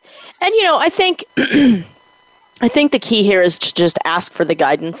 And, I think the key here is to just ask for the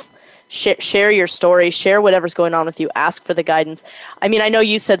guidance. Share your story, share whatever's going on with you, ask for the guidance. I mean, I know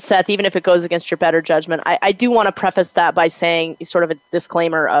you said, Seth, even if it goes against your better judgment, I do want to preface that by saying sort of a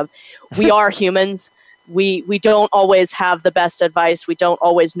disclaimer of we are humans. We don't always have the best advice. We don't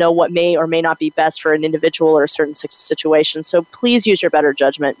always know what may or may not be best for an individual or a certain situation. So please use your better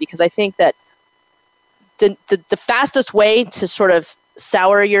judgment, because I think that the fastest way to sort of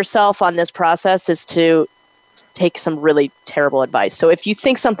sour yourself on this process is to take some really terrible advice. So if you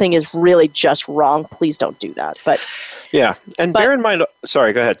think something is really just wrong, please don't do that. But bear in mind,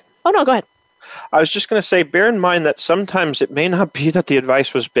 sorry, go ahead. Oh, no, go ahead. I was just going to say, bear in mind that sometimes it may not be that the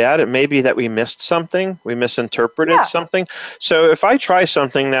advice was bad. It may be that we missed something. We misinterpreted something. So if I try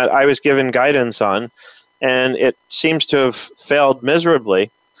something that I was given guidance on and it seems to have failed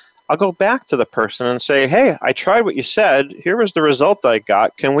miserably, I'll go back to the person and say, hey, I tried what you said. Here was the result I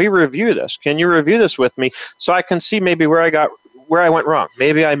got. Can we review this? Can you review this with me so I can see maybe where I went wrong?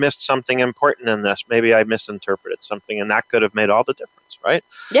 Maybe I missed something important in this. Maybe I misinterpreted something, and that could have made all the difference, right?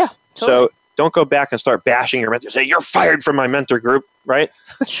 Yeah, totally. So don't go back and start bashing your mentor. Say, you're fired from my mentor group, right?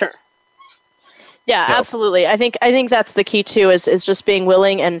 Sure. Yeah, absolutely. I think that's the key too, is just being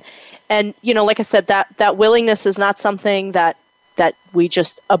willing, and like I said, that willingness is not something that we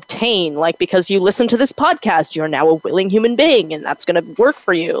just obtain, like, because you listen to this podcast, you're now a willing human being and that's going to work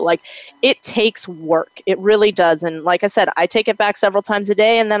for you. Like, it takes work. It really does. And like I said, I take it back several times a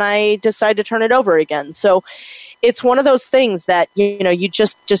day and then I decide to turn it over again. So it's one of those things that, you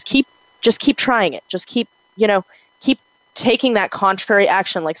just keep trying it. Just keep taking that contrary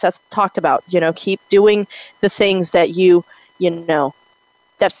action. Like Seth talked about, keep doing the things that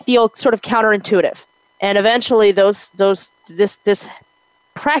that feel sort of counterintuitive. And eventually this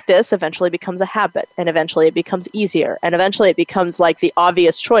practice eventually becomes a habit, and eventually it becomes easier, and eventually it becomes like the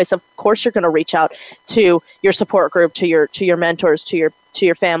obvious choice. Of course, you're going to reach out to your support group, to your mentors, to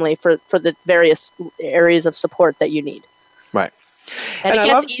your family for the various areas of support that you need. Right. And it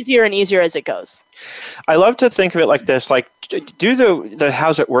gets easier and easier as it goes. I love to think of it like this, like do the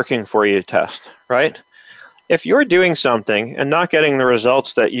how's it working for you test, right? If you're doing something and not getting the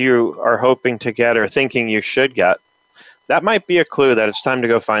results that you are hoping to get or thinking you should get, that might be a clue that it's time to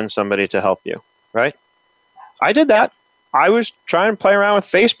go find somebody to help you, right? I did that. I was trying to play around with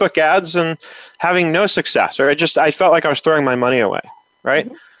Facebook ads and having no success, or I felt like I was throwing my money away, right?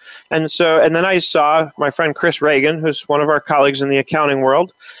 Mm-hmm. And then I saw my friend Chris Reagan, who's one of our colleagues in the accounting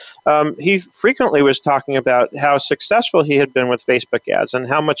world. He frequently was talking about how successful he had been with Facebook ads and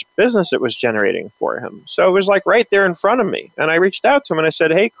how much business it was generating for him. So it was like right there in front of me. And I reached out to him and I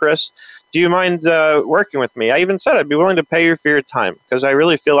said, hey, Chris, do you mind working with me? I even said I'd be willing to pay you for your time because I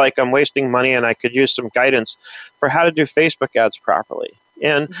really feel like I'm wasting money and I could use some guidance for how to do Facebook ads properly.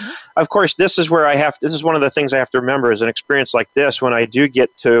 And of course, this is one of the things I have to remember is an experience like this when I do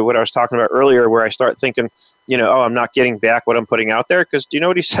get to what I was talking about earlier, where I start thinking, I'm not getting back what I'm putting out there. Because do you know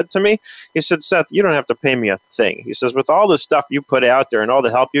what he said to me? He said, Seth, you don't have to pay me a thing. He says, with all the stuff you put out there and all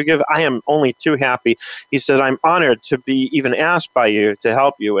the help you give, I am only too happy. He said, I'm honored to be even asked by you to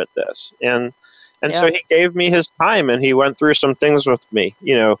help you with this. And so he gave me his time and he went through some things with me,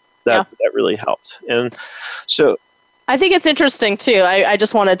 that really helped. And so I think it's interesting too. I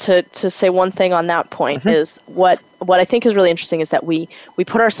just wanted to say one thing on that point is what I think is really interesting is that we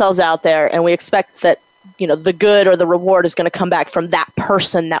put ourselves out there and we expect that, the good or the reward is going to come back from that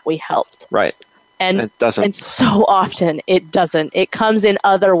person that we helped. Right. And it doesn't. And so often it doesn't. It comes in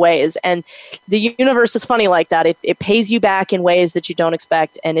other ways. And the universe is funny like that. It pays you back in ways that you don't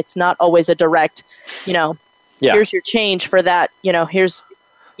expect. And it's not always a direct, here's your change for that, here's,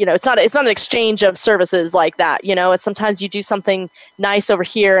 it's not an exchange of services like that. It's sometimes you do something nice over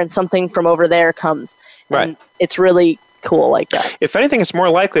here and something from over there comes. And it's really cool like that. If anything, it's more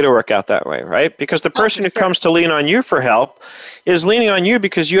likely to work out that way, right? Because the person who comes to lean on you for help is leaning on you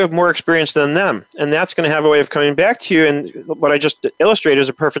because you have more experience than them. And that's going to have a way of coming back to you. And what I just illustrated is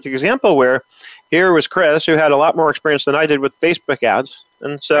a perfect example where here was Chris, who had a lot more experience than I did with Facebook ads.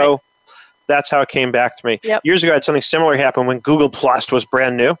 And so that's how it came back to me. Yep. Years ago, I had something similar happen when Google Plus was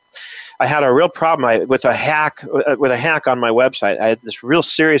brand new. I had a real problem with a hack on my website. I had this real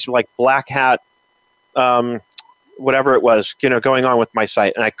serious black hat whatever it was, going on with my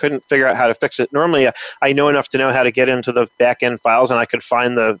site. And I couldn't figure out how to fix it. Normally, I know enough to know how to get into the back-end files, and I could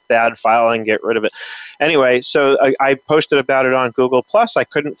find the bad file and get rid of it. Anyway, so I posted about it on Google+. I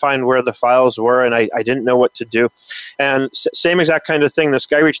couldn't find where the files were, and I didn't know what to do. And same exact kind of thing. This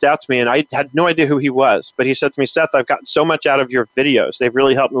guy reached out to me, and I had no idea who he was. But he said to me, Seth, I've gotten so much out of your videos. They've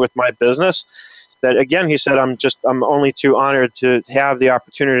really helped me with my business. That again, he said, I'm only too honored to have the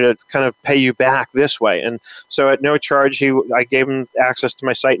opportunity to kind of pay you back this way. And so at no charge, I gave him access to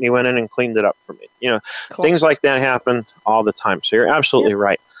my site, and he went in and cleaned it up for me. Cool. Things like that happen all the time. So you're absolutely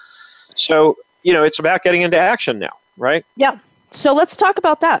right. So, it's about getting into action now, right? Yeah. So let's talk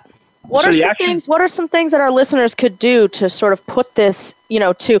about that. What are some things that our listeners could do to sort of put this,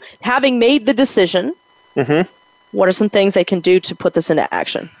 to having made the decision? Mm-hmm. What are some things they can do to put this into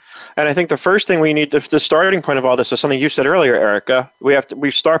action? And I think the first thing we need, the starting point of all this is something you said earlier, Erica.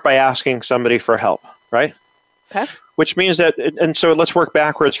 We start by asking somebody for help, right? Okay. Which means that, and so let's work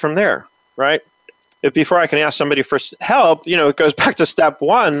backwards from there, right? If before I can ask somebody for help, it goes back to step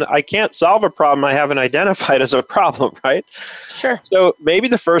one. I can't solve a problem I haven't identified as a problem, right? Sure. So maybe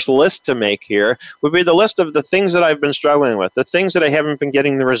the first list to make here would be the list of the things that I've been struggling with, the things that I haven't been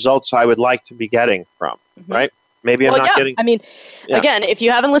getting the results I would like to be getting from, right? Maybe I'm not getting... Again, if you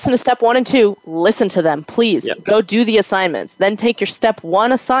haven't listened to step 1 and 2, listen to them, please. Yeah. Go do the assignments. Then take your step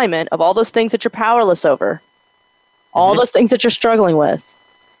 1 assignment of all those things that you're powerless over, all those things that you're struggling with.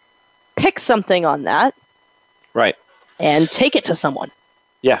 Pick something on that. Right. And take it to someone.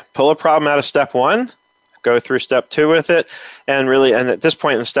 Yeah. Pull a problem out of step 1. Go through step 2 with it, and at this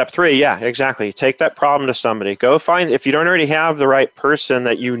point in step 3, yeah, exactly. Take that problem to somebody. Go find, if you don't already have the right person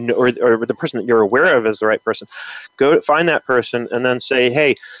that you know, or the person that you're aware of is the right person, go find that person and then say,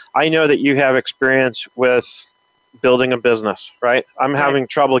 hey, I know that you have experience with building a business, right? I'm having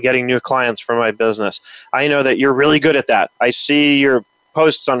trouble getting new clients for my business. I know that you're really good at that. I see your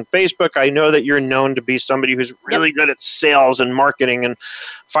posts on Facebook. I know that you're known to be somebody who's really good at sales and marketing, and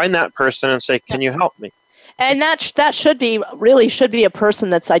find that person and say, can you help me? And that should be a person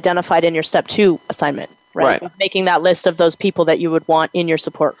that's identified in your step 2 assignment, right? Making that list of those people that you would want in your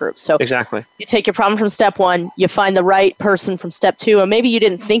support group. So exactly, you take your problem from step 1, you find the right person from step 2, and maybe you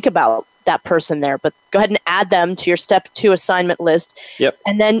didn't think about that person there, but go ahead and add them to your step 2 assignment list. Yep.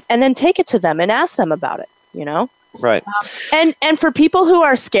 And then take it to them and ask them about it. Right. And for people who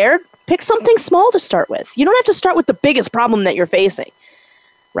are scared, pick something small to start with. You don't have to start with the biggest problem that you're facing.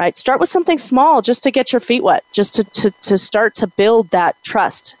 Right? Start with something small just to get your feet wet, just to start to build that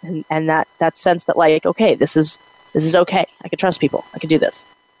trust and that sense that okay, this is okay. I can trust people. I can do this.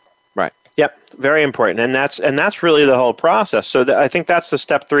 Right. Yep. Very important. And that's really the whole process. So I think that's the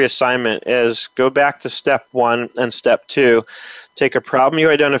step 3 assignment is go back to step 1 and step 2. Take a problem you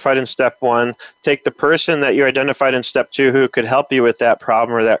identified in step 1, take the person that you identified in step 2 who could help you with that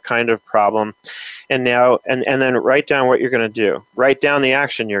problem or that kind of problem, and then write down what you're going to do. Write down the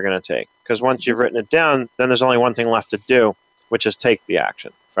action you're going to take, because once you've written it down, then there's only one thing left to do, which is take the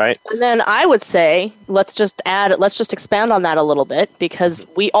action, right? And then I would say, let's just expand on that a little bit, because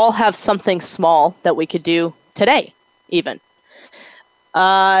we all have something small that we could do today, even.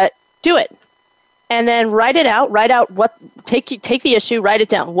 Do it. And then write it out. Take the issue, write it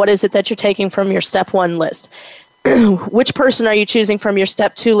down. What is it that you're taking from your step 1 list? Which person are you choosing from your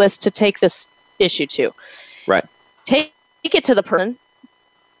step 2 list to take this issue to? Right. Take it to the person.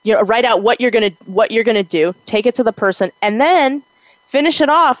 Write out what you're gonna do. Take it to the person, and then finish it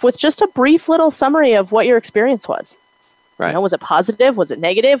off with just a brief little summary of what your experience was. Right. Was it positive? Was it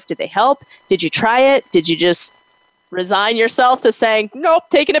negative? Did they help? Did you try it? Did you just resign yourself to saying, nope,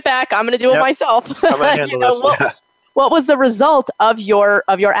 taking it back, I'm going to do it myself? I'm going to handle this. What was the result of your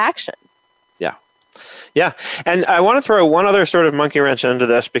action? Yeah. And I want to throw one other sort of monkey wrench into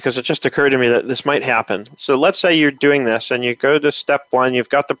this, because it just occurred to me that this might happen. So let's say you're doing this and you go to step 1, you've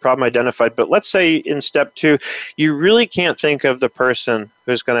got the problem identified, but let's say in step 2, you really can't think of the person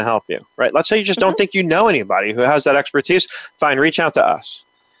who's going to help you, right? Let's say you just don't think you know anybody who has that expertise. Fine, reach out to us.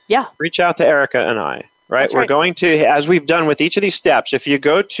 Yeah. Reach out to Erica and I. right? That's We're right. going to, as we've done with each of these steps, if you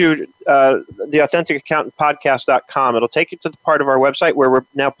go to theauthenticaccountantpodcast.com, it'll take you to the part of our website where we're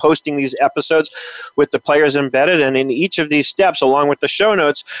now posting these episodes with the players embedded. And in each of these steps, along with the show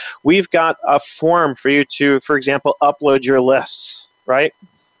notes, we've got a form for you to, for example, upload your lists, right?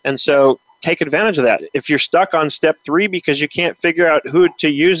 And so take advantage of that. If you're stuck on step 3 because you can't figure out who to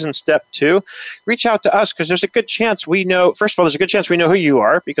use in step 2, reach out to us because there's a good chance we know, first of all, there's a good chance we know who you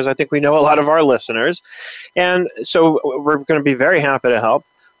are because I think we know a lot of our listeners. And so we're going to be very happy to help.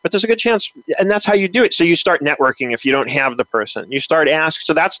 But there's a good chance, and that's how you do it. So you start networking if you don't have the person. You start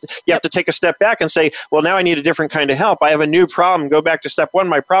asking. So you have to take a step back and say, well, now I need a different kind of help. I have a new problem. Go back to step 1.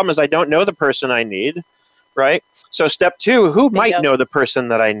 My problem is I don't know the person I need, right? So step 2, who might know the person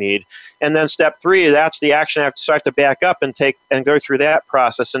that I need? And then step 3, that's the action. I have to back up and go through that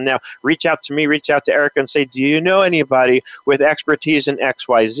process. And now reach out to me, reach out to Erica and say, do you know anybody with expertise in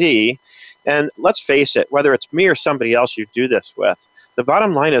XYZ? And let's face it, whether it's me or somebody else you do this with, the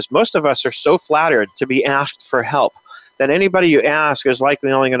bottom line is most of us are so flattered to be asked for help that anybody you ask is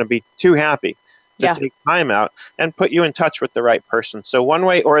likely only going to be too happy to take time out and put you in touch with the right person. So one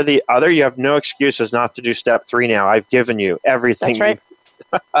way or the other, you have no excuses not to do step 3 now. I've given you everything. That's right.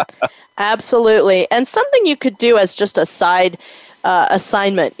 Absolutely. And something you could do as just a side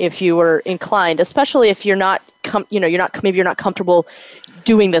assignment if you were inclined, especially if you're not comfortable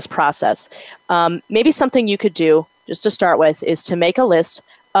doing this process. Maybe something you could do just to start with is to make a list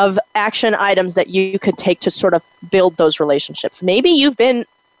of action items that you could take to sort of build those relationships. Maybe you've been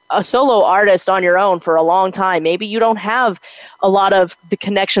a solo artist on your own for a long time. Maybe you don't have a lot of the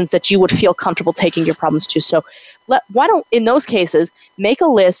connections that you would feel comfortable taking your problems to. So why don't, in those cases, make a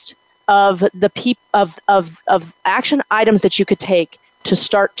list of the of action items that you could take to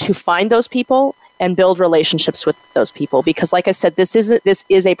start to find those people and build relationships with those people. Because like I said, this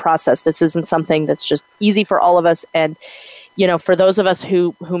is a process. This isn't something that's just easy for all of us. And, for those of us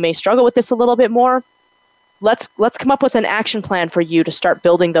who may struggle with this a little bit more, let's come up with an action plan for you to start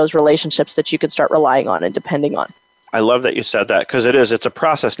building those relationships that you can start relying on and depending on. I love that you said that because it's a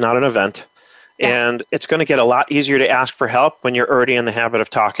process, not an event. Yeah. And it's going to get a lot easier to ask for help when you're already in the habit of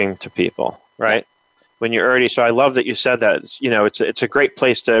talking to people, right? Yeah. When you're already, so I love that you said that. It's a great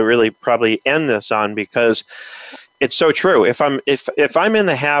place to really probably end this on because it's so true. If I'm in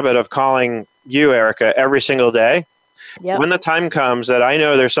the habit of calling you, Erica, every single day, when the time comes that I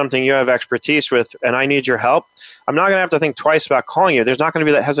know there's something you have expertise with and I need your help, I'm not going to have to think twice about calling you. There's not going to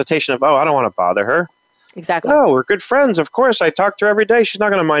be that hesitation of, I don't want to bother her. Exactly. No, we're good friends. Of course, I talk to her every day. She's not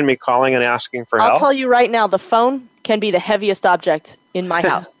going to mind me calling and asking for help. I'll tell you right now, the phone can be the heaviest object in my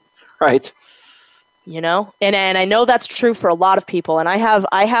house. Right. And I know that's true for a lot of people. And I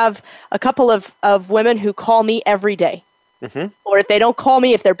have a couple of women who call me every day. Mm-hmm. Or if they don't call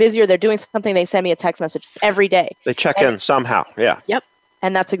me, if they're busy or they're doing something, they send me a text message every day. They check in somehow. Yeah. Yep.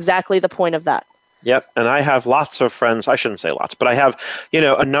 And that's exactly the point of that. Yep. And I have lots of friends. I shouldn't say lots, but I have,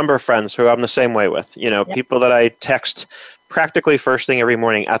 a number of friends who I'm the same way with, people that I text practically first thing every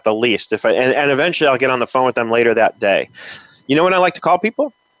morning at the least. And eventually I'll get on the phone with them later that day. You know when I like to call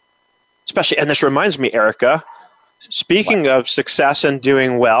people? Especially, and this reminds me, Erica, speaking of success and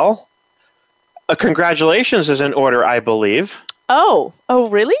doing well, congratulations is in order, I believe. Oh,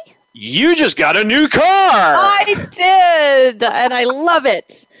 really? You just got a new car. I did, and I love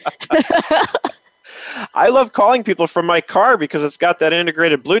it. I love calling people from my car because it's got that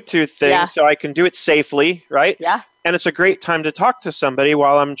integrated Bluetooth thing, so I can do it safely, right? Yeah. And it's a great time to talk to somebody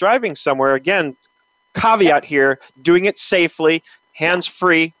while I'm driving somewhere. Again, caveat here, doing it safely,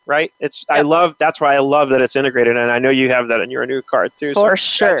 hands-free, right? That's why I love that it's integrated, and I know you have that in your new car too. For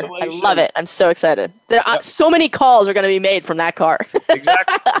sure. I love it. I'm so excited. So many calls are going to be made from that car.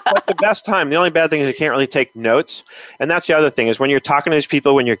 Exactly. But the best time. The only bad thing is you can't really take notes. And that's the other thing is when you're talking to these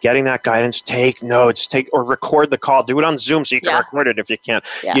people, when you're getting that guidance, take notes, or record the call. Do it on Zoom so you can record it if you can't.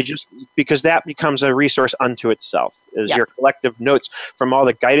 Yeah. Because that becomes a resource unto itself, is your collective notes from all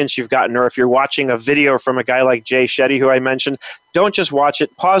the guidance you've gotten. Or if you're watching a video from a guy like Jay Shetty, who I mentioned, don't just watch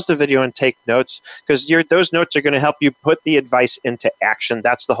it. Pause the video and take notes because those notes are going to help you put the advice into action.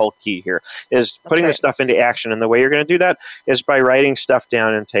 That's the whole key here, is putting the stuff into action. And the way you're going to do that is by writing stuff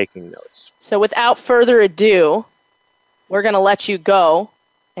down and taking notes. So without further ado, we're going to let you go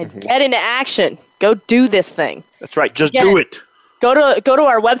and get into action. Go do this thing. That's right. Just do it. Go to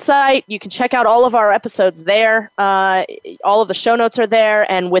our website. You can check out all of our episodes there. All of the show notes are there.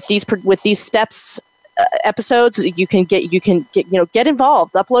 And with these steps, episodes, you can get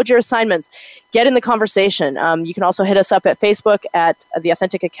involved, upload your assignments, get in the conversation. You can also hit us up at Facebook at the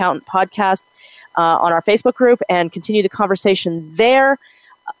Authentic Accountant Podcast on our Facebook group and continue the conversation there.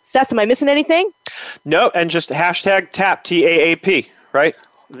 Seth, am I missing anything? No, and just hashtag TAAP, TAAP, right?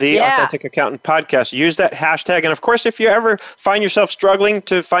 The Authentic Accountant Podcast. Use that hashtag. And of course, if you ever find yourself struggling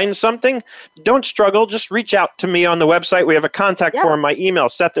to find something, don't struggle. Just reach out to me on the website. We have a contact form, my email,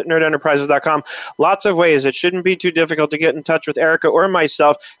 seth@nerdenterprises.com. Lots of ways. It shouldn't be too difficult to get in touch with Erica or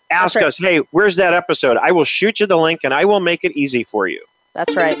myself. Ask us, hey, where's that episode? I will shoot you the link and I will make it easy for you.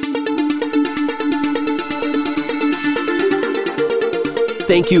 That's right.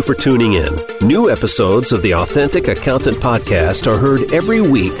 Thank you for tuning in. New episodes of the Authentic Accountant Podcast are heard every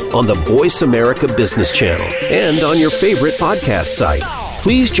week on the Voice America Business Channel and on your favorite podcast site.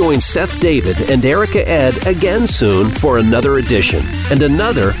 Please join Seth David and Erica Ed again soon for another edition and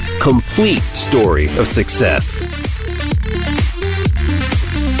another complete story of success.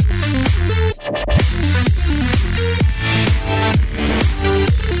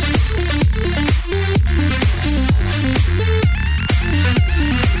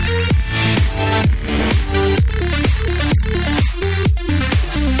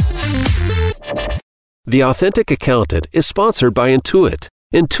 The Authentic Accountant is sponsored by Intuit.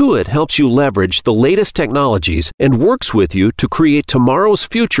 Intuit helps you leverage the latest technologies and works with you to create tomorrow's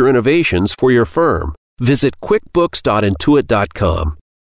future innovations for your firm. Visit QuickBooks.intuit.com